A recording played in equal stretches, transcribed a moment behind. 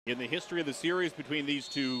In the history of the series between these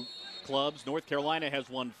two clubs, North Carolina has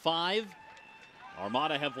won 5.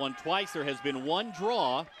 Armada have won twice. There has been one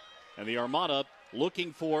draw, and the Armada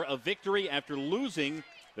looking for a victory after losing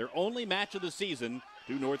their only match of the season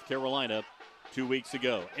to North Carolina 2 weeks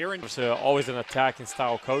ago. Aaron. Always an attacking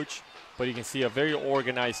style coach, but you can see a very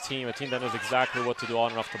organized team, a team that knows exactly what to do on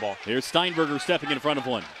and off the ball. Here's Steinberger stepping in front of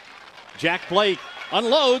one. Jack Blake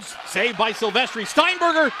unloads, saved by Silvestri.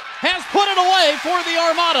 Steinberger has put it away for the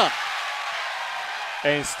Armada.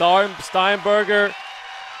 And Steinberger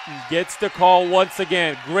gets the call once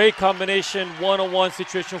again. Great combination, one-on-one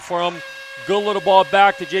situation for him. Good little ball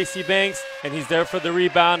back to J.C. Banks, and he's there for the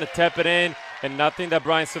rebound to tap it in, and nothing that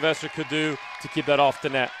Brian Silvestri could do to keep that off the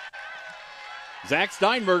net. Zach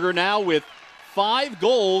Steinberger now with 5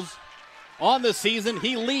 goals on the season.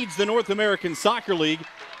 He leads the North American Soccer League.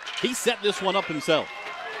 He set this one up himself.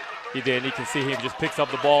 He did. You can see him just picks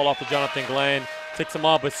up the ball off of Jonathan Glenn, takes him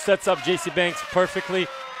off, but sets up J.C. Banks perfectly.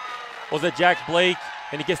 Was that Jack Blake,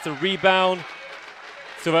 and he gets the rebound.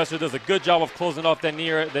 Silvestri does a good job of closing off that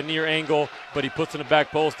near angle, but he puts in the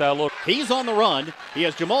back post. That look. He's on the run. He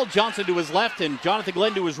has Jamal Johnson to his left and Jonathan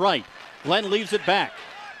Glenn to his right. Glenn leaves it back.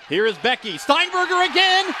 Here is Becky. Steinberger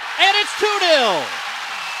again, and it's 2-0.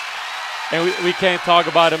 And we can't talk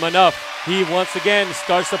about him enough. He once again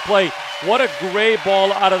starts to play. What a great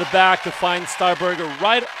ball out of the back to find Steinberger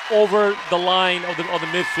right over the line of the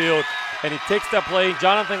midfield. And he takes that play.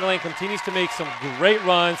 Jonathan Glenn continues to make some great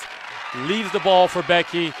runs, leaves the ball for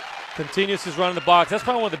Becky, continues his run in the box. That's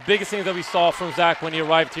probably one of the biggest things that we saw from Zach when he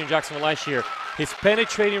arrived here in Jacksonville last year. His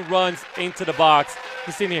penetrating runs into the box.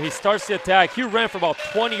 You see here, he starts the attack. He ran for about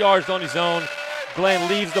 20 yards on his own. Glenn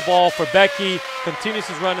leaves the ball for Becky, continues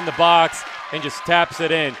his run in the box, and just taps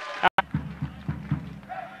it in.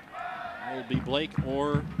 Will be Blake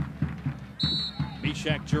or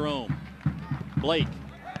Meshach Jerome. Blake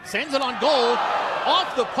sends it on goal,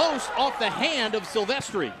 off the post, off the hand of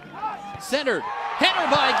Silvestri. Centered,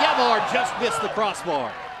 header by Gebhard, just missed the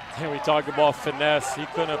crossbar. And we talk about finesse. He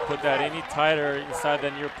couldn't have put that any tighter inside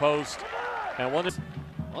that near post. And one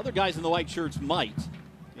other guys in the white shirts might.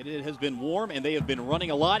 It has been warm, and they have been running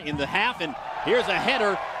a lot in the half. And here's a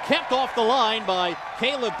header kept off the line by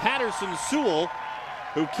Caleb Patterson-Sewell,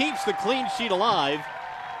 who keeps the clean sheet alive,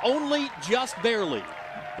 only just barely.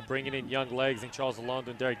 Bringing in young legs and Charles Alondo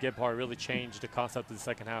and Derek Gebhard really changed the concept of the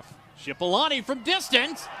second half. Shipolani from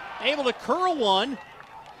distance, able to curl one.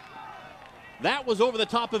 That was over the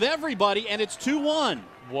top of everybody, and it's 2-1.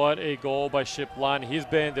 What a goal by Shipolani. He's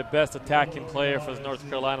been the best attacking player for the North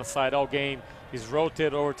Carolina side all game. He's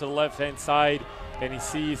rotated over to the left-hand side, and he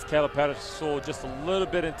sees Caleb Patterson just a little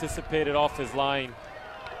bit anticipated off his line,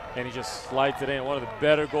 and he just slides it in. One of the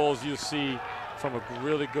better goals you see from a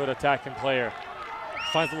really good attacking player.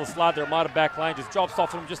 Finds a little slot there, Armada back line, just drops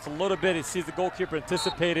off him just a little bit. He sees the goalkeeper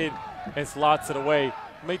anticipated and slots it away.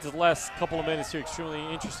 Makes the last couple of minutes here extremely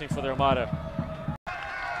interesting for the Armada.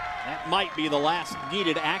 That might be the last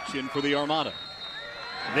needed action for the Armada.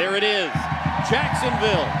 There it is.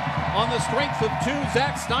 Jacksonville on the strength of 2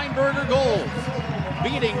 Zach Steinberger goals,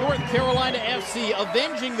 beating North Carolina FC,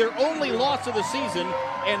 avenging their only loss of the season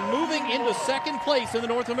and moving into second place in the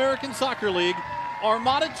North American Soccer League.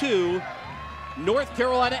 Armada 2, North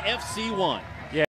Carolina FC 1.